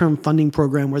Bank Term Funding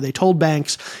Program, where they told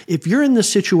banks, if you're in this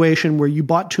situation where you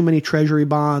bought too many treasury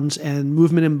bonds and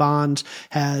movement in bonds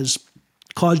has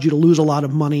caused you to lose a lot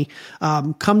of money,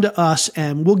 come to us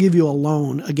and we'll give you a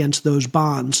loan against those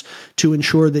bonds to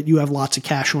ensure that you have lots of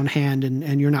cash on hand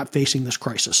and you're not facing this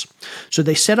crisis. So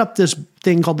they set up this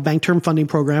thing called the Bank Term Funding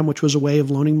Program, which was a way of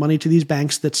loaning money to these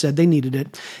banks that said they needed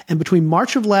it. And between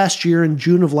March of last year and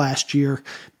June of last year,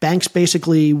 banks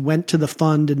basically went to the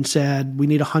fund and said, we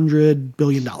need $100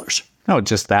 billion. Oh,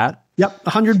 just that? Yep,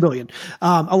 $100 billion.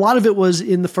 A lot of it was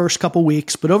in the first couple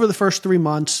weeks, but over the first 3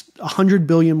 months, $100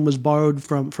 billion was borrowed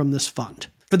from this fund.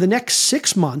 For the next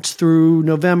 6 months through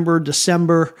November,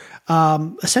 December,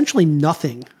 essentially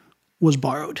nothing was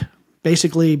borrowed.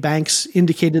 Basically, banks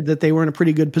indicated that they were in a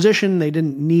pretty good position. They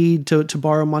didn't need to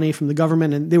borrow money from the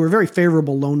government, and they were very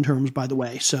favorable loan terms, by the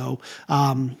way.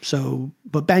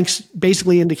 But banks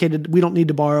basically indicated we don't need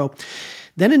to borrow.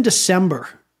 Then in December,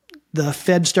 the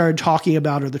Fed started talking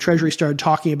about, or the Treasury started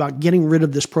talking about getting rid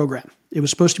of this program. It was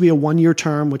supposed to be a 1-year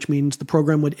term, which means the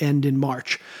program would end in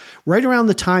March. Right around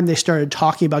the time they started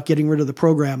talking about getting rid of the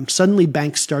program, suddenly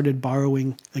banks started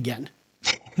borrowing again.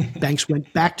 Banks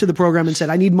went back to the program and said,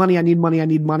 I need money, I need money, I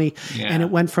need money. Yeah. And it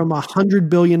went from $100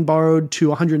 billion borrowed to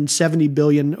 $170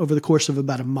 billion over the course of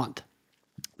about a month.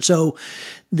 So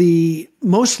the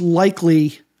most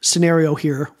likely scenario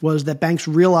here was that banks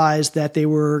realized that they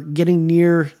were getting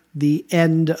near the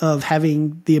end of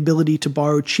having the ability to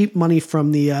borrow cheap money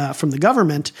from the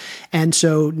government. And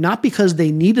so not because they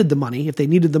needed the money. If they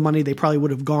needed the money, they probably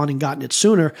would have gone and gotten it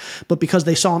sooner. But because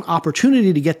they saw an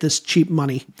opportunity to get this cheap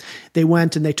money, they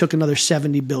went and they took another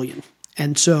 $70 billion.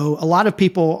 And so a lot of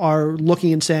people are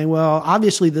looking and saying, well,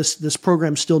 obviously this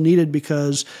program still needed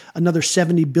because another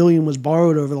 $70 billion was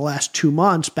borrowed over the last 2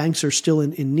 months. Banks are still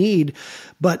in need.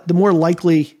 But the more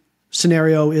likely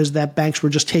scenario is that banks were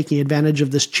just taking advantage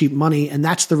of this cheap money, and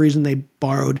that's the reason they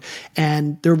borrowed.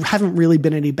 And there haven't really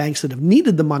been any banks that have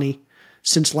needed the money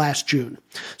since last June.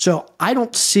 So I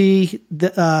don't see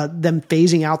them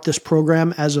phasing out this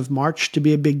program as of March to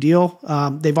be a big deal.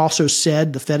 They've also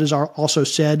said, the Fed has also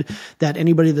said that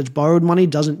anybody that's borrowed money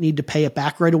doesn't need to pay it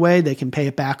back right away. They can pay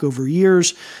it back over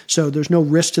years. So there's no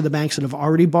risk to the banks that have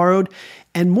already borrowed.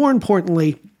 And more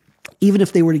importantly, even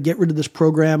if they were to get rid of this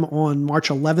program on March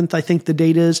 11th, I think the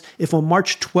date is, if on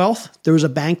March 12th there was a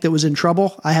bank that was in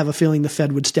trouble, I have a feeling the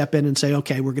Fed would step in and say,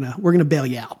 okay, we're gonna bail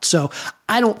you out. So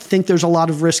I don't think there's a lot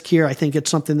of risk here. I think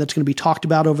it's something that's going to be talked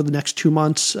about over the next 2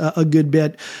 months a good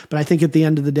bit. But I think at the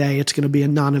end of the day, it's going to be a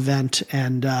non-event,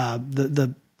 and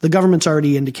the government's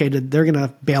already indicated they're going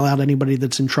to bail out anybody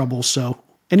that's in trouble. So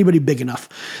anybody big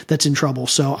enough that's in trouble.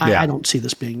 So I don't see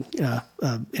this being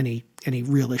any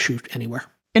real issue anywhere.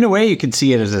 In a way, you can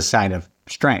see it as a sign of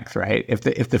strength, right? If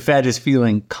the Fed is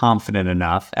feeling confident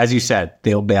enough, as you said,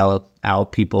 they'll bail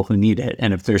out people who need it.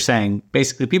 And if they're saying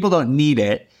basically people don't need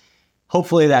it,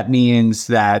 hopefully that means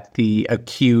that the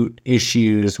acute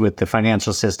issues with the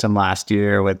financial system last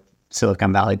year with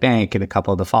Silicon Valley Bank and a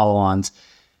couple of the follow-ons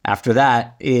after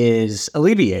that is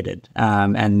alleviated.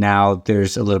 And now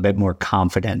there's a little bit more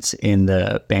confidence in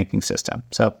the banking system.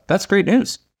 So that's great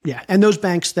news. Yeah. And those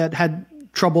banks that had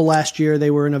trouble last year, they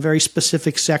were in a very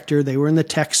specific sector. They were in the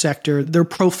tech sector. Their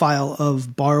profile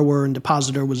of borrower and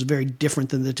depositor was very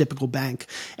different than the typical bank.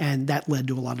 And that led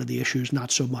to a lot of the issues,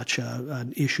 not so much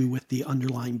an issue with the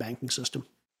underlying banking system.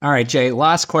 All right, Jay,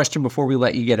 last question before we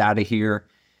let you get out of here.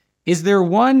 Is there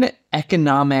one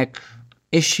economic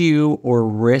issue or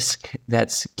risk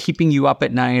that's keeping you up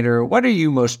at night, or what are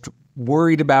you most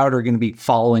worried about or going to be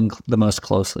following the most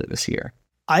closely this year?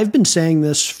 I've been saying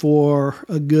this for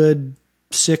a good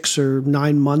 6 or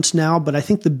 9 months now, but I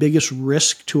think the biggest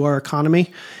risk to our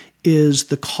economy is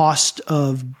the cost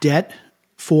of debt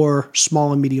for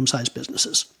small and medium-sized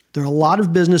businesses. There are a lot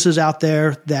of businesses out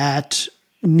there that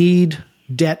need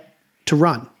debt to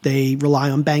run. They rely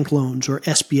on bank loans or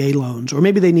SBA loans, or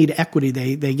maybe they need equity.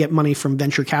 They get money from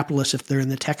venture capitalists if they're in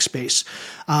the tech space.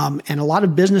 And a lot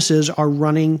of businesses are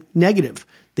running negative.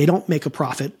 They don't make a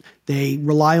profit. They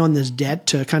rely on this debt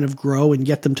to kind of grow and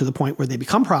get them to the point where they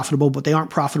become profitable, but they aren't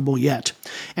profitable yet.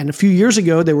 And a few years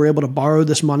ago, they were able to borrow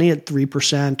this money at 3%,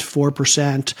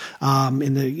 4%.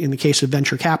 In the case of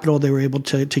venture capital, they were able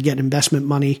to get investment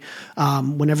money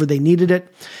whenever they needed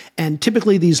it. And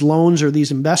typically these loans or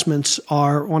these investments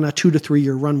are on a 2 to 3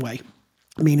 year runway,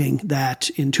 meaning that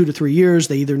in 2 to 3 years,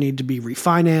 they either need to be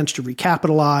refinanced or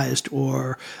recapitalized,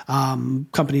 or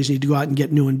companies need to go out and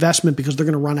get new investment because they're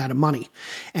going to run out of money.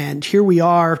 And here we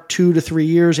are 2 to 3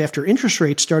 years after interest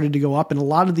rates started to go up, and a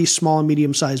lot of these small and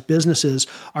medium-sized businesses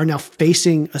are now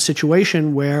facing a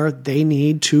situation where they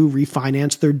need to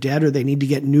refinance their debt, or they need to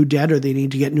get new debt, or they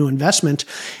need to get new investment.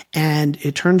 And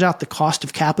it turns out the cost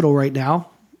of capital right now,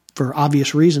 for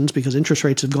obvious reasons, because interest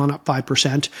rates have gone up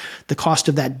 5%, the cost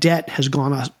of that debt has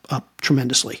gone up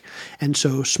tremendously. And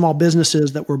so small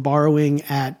businesses that were borrowing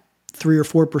at 3 or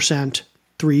 4%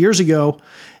 3 years ago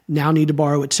now need to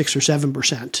borrow at 6 or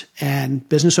 7%. And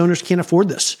business owners can't afford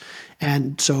this.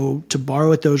 And so to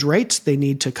borrow at those rates, they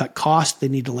need to cut costs, they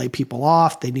need to lay people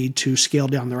off, they need to scale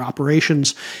down their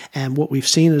operations. And what we've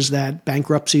seen is that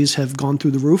bankruptcies have gone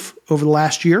through the roof over the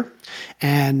last year.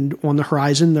 And on the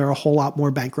horizon, there are a whole lot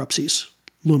more bankruptcies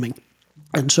looming.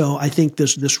 And so I think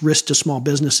this risk to small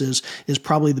businesses is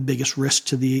probably the biggest risk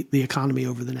to the economy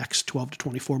over the next 12 to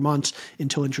 24 months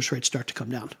until interest rates start to come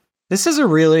down. This is a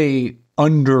really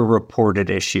underreported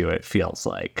issue, it feels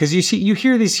like, because you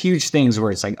hear these huge things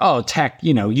where it's like, oh, tech,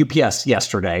 UPS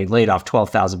yesterday laid off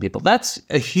 12,000 people. That's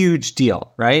a huge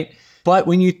deal, right? But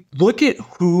when you look at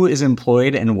who is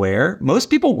employed and where, most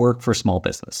people work for small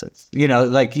businesses.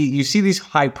 Like you see these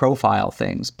high profile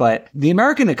things, but the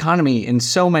American economy in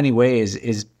so many ways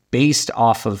is based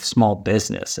off of small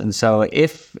business. And so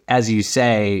if, as you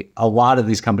say, a lot of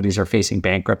these companies are facing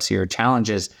bankruptcy or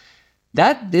challenges,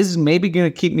 that is maybe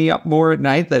going to keep me up more at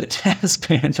night than it has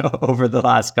been over the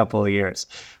last couple of years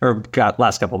or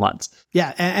last couple of months.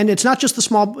 Yeah. And it's not just the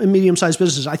small and medium-sized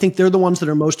businesses. I think they're the ones that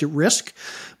are most at risk.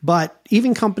 But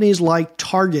even companies like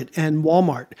Target and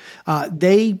Walmart,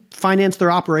 they finance their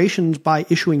operations by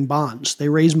issuing bonds. They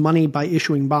raise money by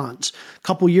issuing bonds. A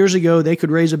couple of years ago, they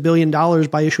could raise $1 billion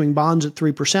by issuing bonds at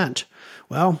 3%.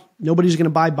 Well, nobody's going to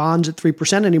buy bonds at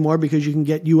 3% anymore because you can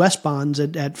get U.S. bonds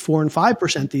at 4 and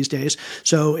 5% these days.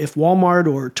 So if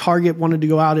Walmart or Target wanted to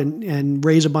go out and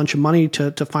raise a bunch of money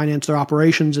to finance their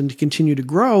operations and to continue to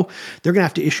grow, they're going to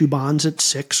have to issue bonds at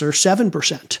 6 or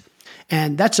 7%.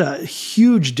 And that's a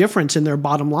huge difference in their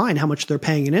bottom line, how much they're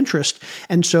paying in interest.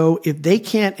 And so if they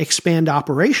can't expand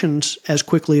operations as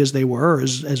quickly as they were, or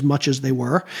as much as they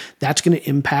were, that's going to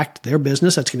impact their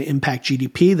business. That's going to impact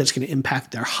GDP. That's going to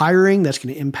impact their hiring. That's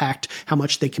going to impact how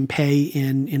much they can pay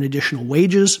in additional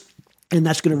wages. And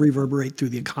that's going to reverberate through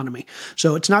the economy.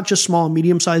 So it's not just small and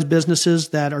medium-sized businesses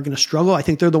that are going to struggle. I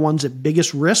think they're the ones at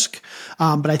biggest risk.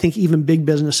 But I think even big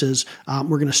businesses,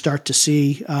 we're going to start to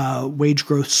see wage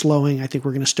growth slowing. I think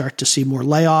we're going to start to see more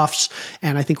layoffs.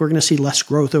 And I think we're going to see less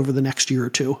growth over the next year or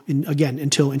two, again,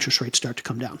 until interest rates start to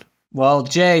come down. Well,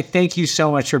 Jay, thank you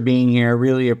so much for being here.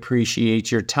 Really appreciate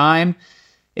your time.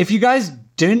 If you guys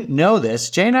didn't know this,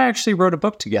 Jay and I actually wrote a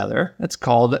book together. It's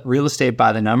called Real Estate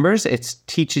by the Numbers. It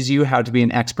teaches you how to be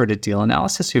an expert at deal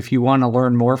analysis. So if you want to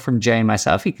learn more from Jay and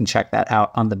myself, you can check that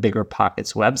out on the Bigger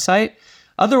Pockets website.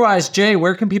 Otherwise, Jay,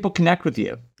 where can people connect with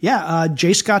you? Yeah,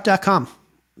 jscott.com.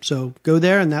 So go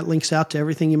there, and that links out to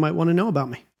everything you might want to know about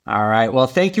me. All right. Well,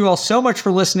 thank you all so much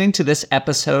for listening to this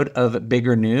episode of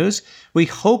Bigger News. We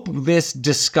hope this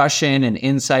discussion and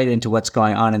insight into what's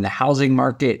going on in the housing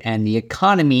market and the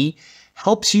economy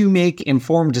helps you make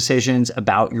informed decisions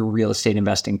about your real estate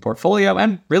investing portfolio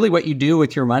and really what you do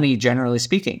with your money, generally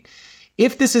speaking.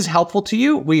 If this is helpful to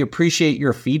you, we appreciate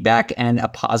your feedback and a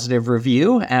positive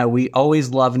review. We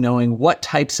always love knowing what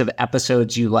types of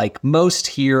episodes you like most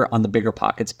here on the Bigger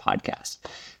Pockets podcast.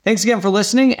 Thanks again for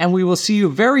listening, and we will see you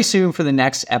very soon for the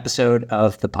next episode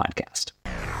of the podcast.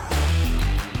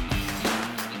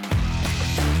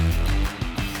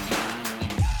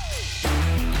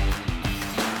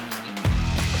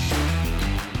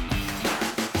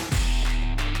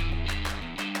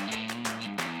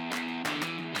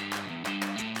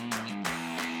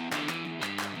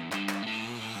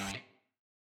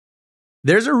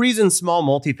 There's a reason small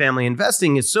multifamily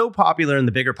investing is so popular in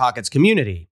the Bigger Pockets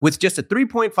community. With just a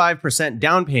 3.5%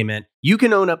 down payment, you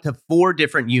can own up to 4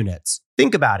 different units.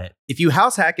 Think about it. If you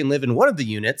house hack and live in one of the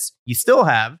units, you still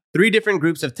have 3 different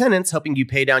groups of tenants helping you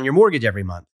pay down your mortgage every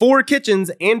month. 4 kitchens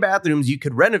and bathrooms you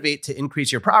could renovate to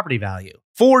increase your property value.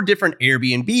 4 different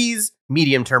Airbnbs,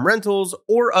 medium-term rentals,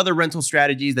 or other rental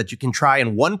strategies that you can try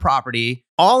in one property,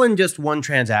 all in just one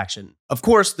transaction. Of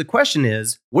course, the question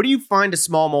is, where do you find a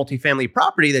small multifamily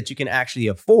property that you can actually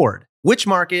afford? Which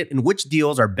market and which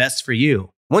deals are best for you?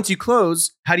 Once you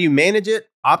close, how do you manage it,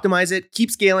 optimize it,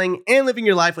 keep scaling, and living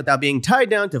your life without being tied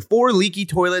down to 4 leaky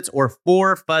toilets or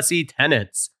 4 fussy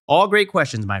tenants? All great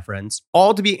questions, my friends.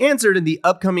 All to be answered in the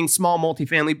upcoming Small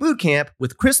Multifamily Bootcamp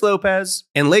with Chris Lopez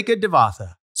and Leica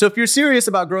Devatha. So if you're serious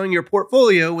about growing your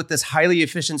portfolio with this highly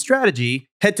efficient strategy,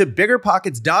 head to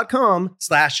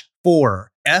biggerpockets.com/4,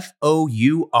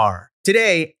 F-O-U-R,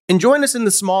 today and join us in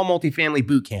the Small Multifamily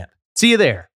Bootcamp. See you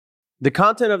there. The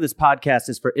content of this podcast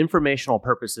is for informational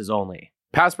purposes only.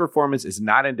 Past performance is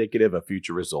not indicative of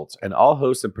future results, and all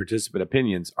host and participant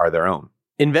opinions are their own.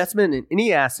 Investment in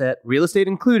any asset, real estate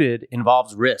included,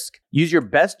 involves risk. Use your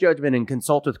best judgment and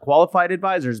consult with qualified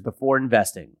advisors before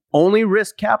investing. Only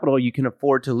risk capital you can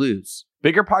afford to lose.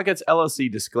 Bigger Pockets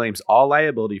LLC disclaims all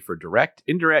liability for direct,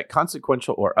 indirect,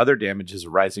 consequential, or other damages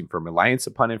arising from reliance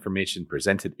upon information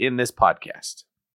presented in this podcast.